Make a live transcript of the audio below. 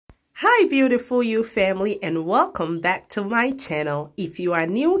Hi beautiful you family, and welcome back to my channel. If you are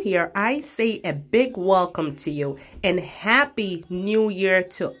new here, I say a big welcome to you and happy new year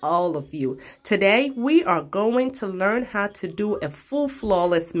to all of you. Today we are going to learn how to do a full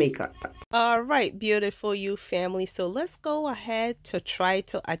flawless makeup. All right, beautiful you family, so let's go ahead to try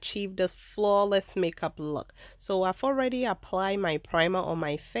to achieve this flawless makeup look. So I've already applied my primer on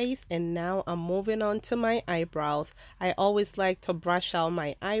my face and now I'm moving on to my eyebrows. I always like to brush out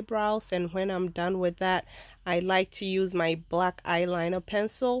my eyebrows, and when I'm done with that, I like to use my black eyeliner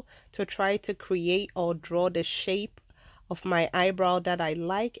pencil to try to create or draw the shape of my eyebrow that I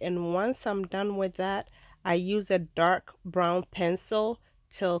like. And once I'm done with that, I use a dark brown pencil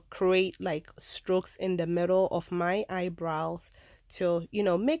to create like strokes in the middle of my eyebrows to,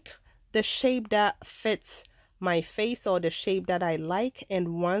 make the shape that fits my face or the shape that I like.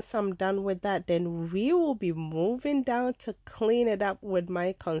 And once I'm done with that, then we will be moving down to clean it up with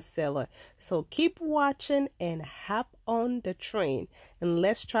my concealer. So keep watching and hop on the train and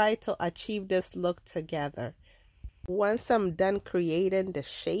let's try to achieve this look together. Once I'm done creating the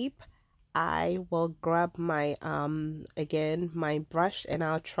shape, I will grab my again my brush and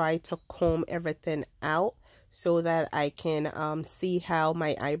I'll try to comb everything out so that I can see how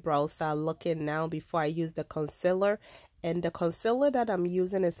my eyebrows are looking now before I use the concealer. And the concealer that I'm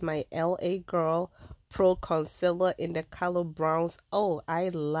using is my LA Girl Pro Concealer in the color browns. Oh, I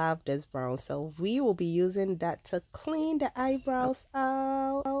love this brown, so we will be using that to clean the eyebrows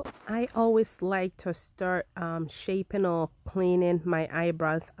out. I always like to start shaping or cleaning my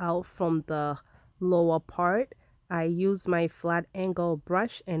eyebrows out from the lower part. I use my flat angle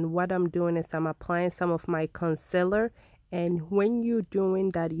brush, and what I'm doing is I'm applying some of my concealer, and when you're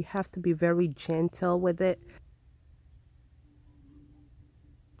doing that you have to be very gentle with it.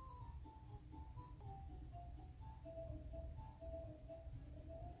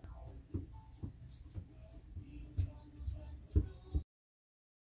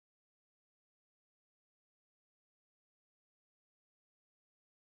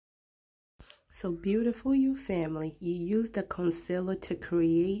 So beautiful you family, you use the concealer to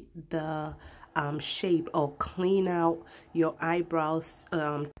create the shape or clean out your eyebrows.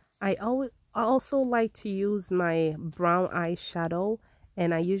 I also like to use my brown eyeshadow,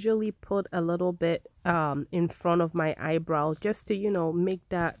 and I usually put a little bit in front of my eyebrow just to make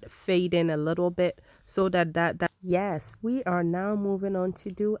that fade in a little bit, so that yes, we are now moving on to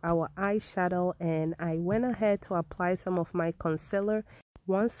do our eyeshadow. And I went ahead to apply some of my concealer.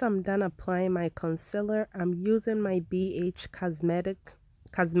 Once I'm done applying my concealer, I'm using my BH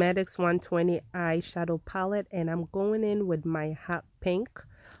Cosmetics 120 eyeshadow palette, and I'm going in with my hot pink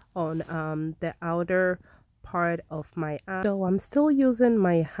on the outer part of my eye. So I'm still using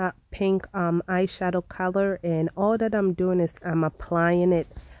my hot pink eyeshadow color, and all that I'm doing is I'm applying it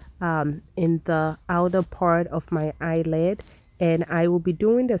in the outer part of my eyelid, and I will be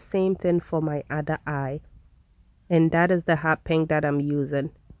doing the same thing for my other eye. And that is the hot pink that I'm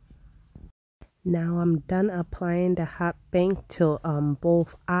using. Now I'm done applying the hot pink to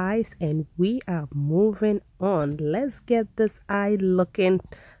both eyes, and we are moving on. Let's get this eye looking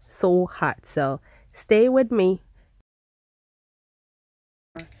so hot, so stay with me.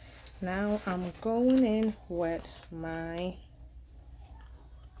 Now I'm going in with my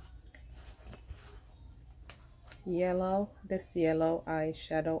this yellow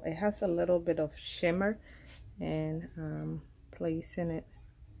eyeshadow. It has a little bit of shimmer, and placing it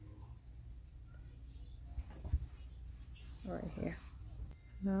right here.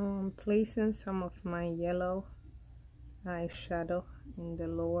 Now I'm placing some of my yellow eyeshadow in the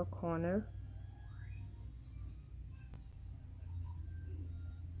lower corner.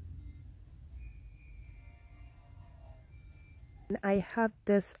 And I have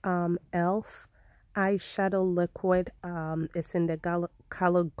this e.l.f. eyeshadow liquid. It's in the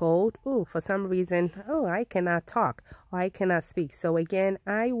color gold. Oh, for some reason, I cannot talk or I cannot speak. So again,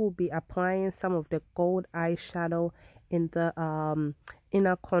 I will be applying some of the gold eyeshadow in the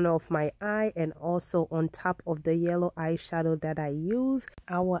inner corner of my eye, and also on top of the yellow eyeshadow that I use.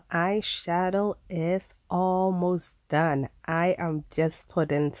 Our eyeshadow is almost done. I am just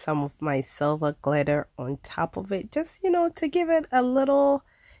putting some of my silver glitter on top of it, just to give it a little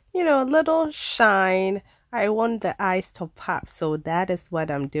shine. I want the eyes to pop, so that is what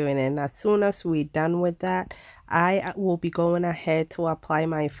I'm doing. And as soon as we're done with that, I will be going ahead to apply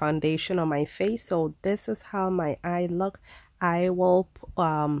my foundation on my face. So this is how my eye look. I will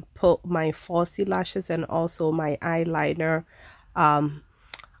put my falsy lashes and also my eyeliner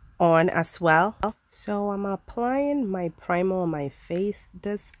on as well. So I'm applying my primer on my face.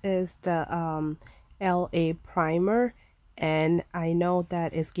 This is the LA primer, and I know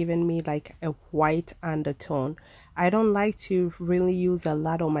that it's giving me like a white undertone. I don't like to really use a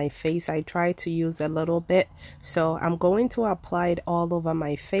lot on my face. I try to use a little bit. So I'm going to apply it all over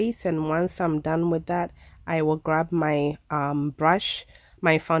my face, and once I'm done with that, I will grab my brush,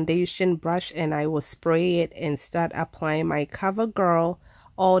 my foundation brush, and I will spray it and start applying my CoverGirl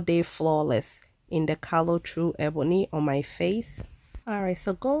All Day Flawless in the color True Ebony on my face. Alright,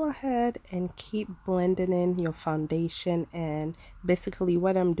 so go ahead and keep blending in your foundation, and basically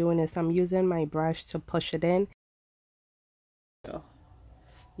what I'm doing is I'm using my brush to push it in. So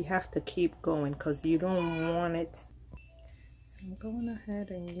you have to keep going because you don't want it. So I'm going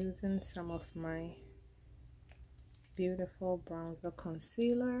ahead and using some of my beautiful bronzer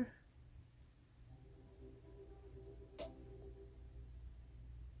concealer.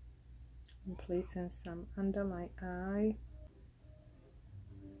 I'm placing some under my eye.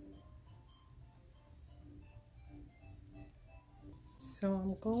 So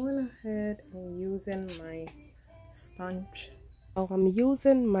I'm going ahead and using my sponge. So I'm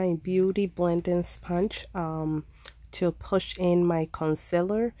using my beauty blending sponge to push in my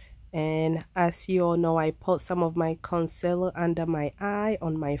concealer, and as you all know, I put some of my concealer under my eye,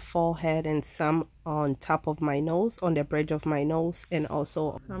 on my forehead, and some on top of my nose, on the bridge of my nose, and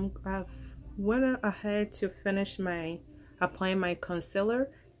also I went ahead to finish my applying my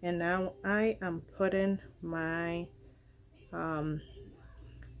concealer, and now I am putting my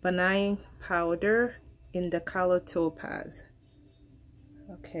benign powder in the color Topaz.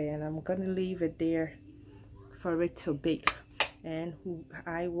 Okay, and I'm gonna leave it there for it to bake, and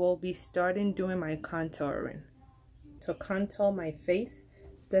I will be starting doing my contouring. To contour my face,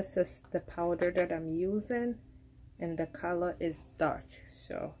 this is the powder that I'm using, and the color is dark,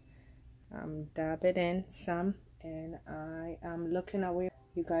 so I'm dabbing in some, and I am looking away.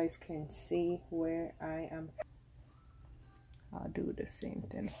 You guys can see where I am. I'll do the same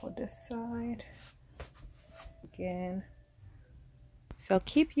thing for this side again. So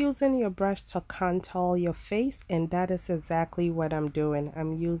keep using your brush to contour your face, and that is exactly what I'm doing.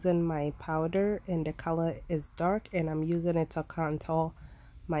 I'm using my powder, and the color is dark, and I'm using it to contour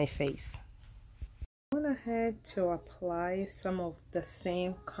my face. I went ahead to apply some of the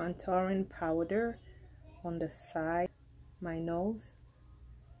same contouring powder on the side of my nose.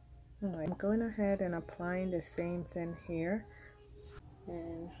 Alright, I'm going ahead and applying the same thing here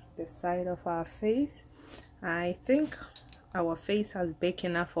and the side of our face. I think our face has baked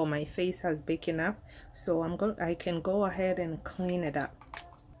enough, or my face has baked enough, so I can go ahead and clean it up.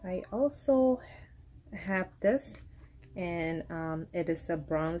 I also have this, and it is a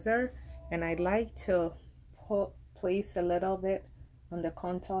bronzer, and I like to place a little bit on the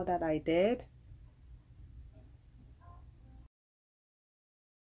contour that I did.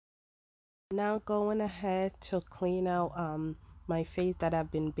 Now going ahead to clean out my face that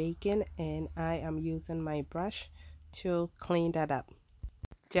I've been baking, and I am using my brush to clean that up.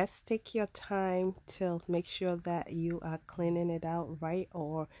 Just take your time to make sure that you are cleaning it out right,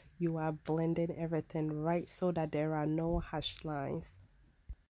 or you are blending everything right so that there are no harsh lines.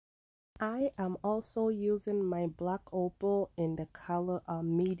 I am also using my black opal in the color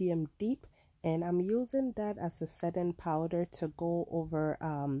medium deep, and I'm using that as a setting powder to go over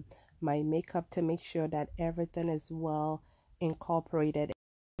my makeup to make sure that everything is well incorporated.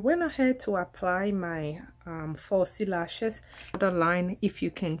 I went ahead to apply my falsy lashes. The line, if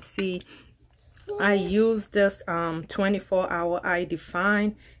you can see, I use this 24-hour eye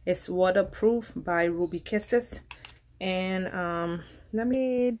define. It's waterproof by Ruby Kisses, and let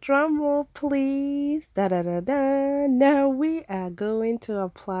me drum roll please. Da da da da. Now we are going to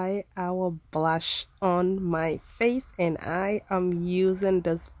apply our blush on my face, and I am using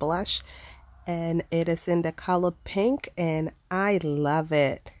this blush, and it is in the color pink, and I love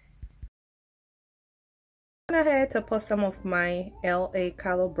it. I went ahead to put some of my LA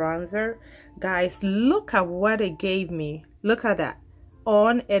color bronzer. Guys, look at what it gave me. Look at that.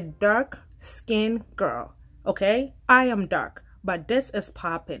 On a dark skin girl. Okay, I am dark, but this is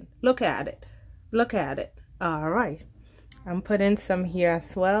popping. Look at it. Look at it. All right, I'm putting some here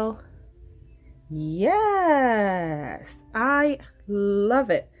as well. Yes, I love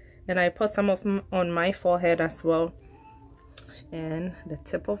it. And I put some of them on my forehead as well, and the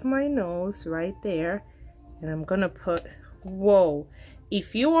tip of my nose right there. And I'm gonna put, whoa,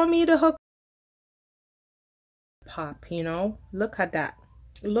 if you want me to hook pop, you know, look at that.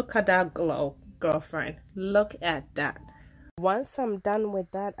 Look at that glow, girlfriend. Look at that. Once I'm done with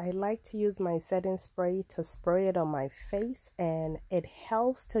that, I like to use my setting spray to spray it on my face, and it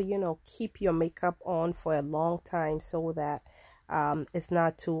helps to, you know, keep your makeup on for a long time, so that it's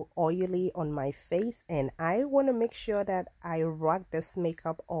not too oily on my face, and I want to make sure that I rock this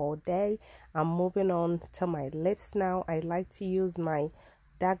makeup all day. I'm moving on to my lips now. I like to use my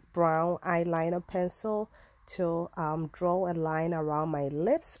dark brown eyeliner pencil to draw a line around my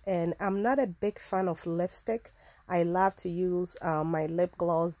lips, and I'm not a big fan of lipstick. I love to use my lip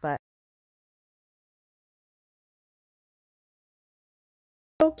gloss, but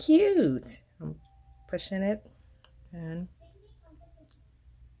so cute. I'm pushing it and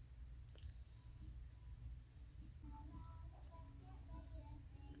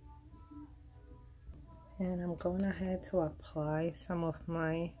I'm going ahead to apply some of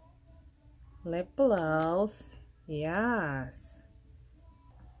my lip gloss. Yes.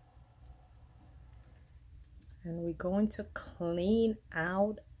 And we're going to clean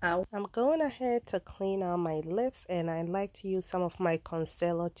out. I'm going ahead to clean out my lips, and I like to use some of my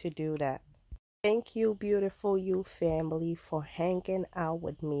concealer to do that. Thank you, beautiful you family, for hanging out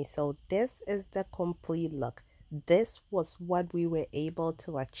with me. So this is the complete look. This was what we were able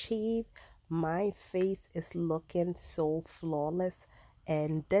to achieve. My face is looking so flawless,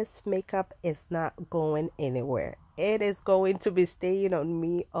 and this makeup is not going anywhere. It is going to be staying on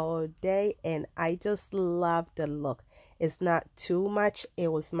me all day, and I just love the look. It's not too much. It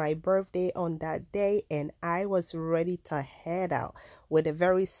was my birthday on that day, and I was ready to head out with a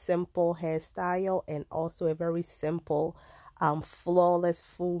very simple hairstyle and also a very simple flawless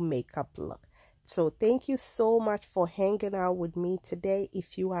full makeup look. So thank you so much for hanging out with me today.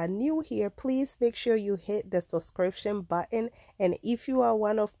 If you are new here, please make sure you hit the subscription button, and if you are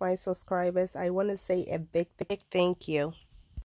one of my subscribers, I want to say a big thank you.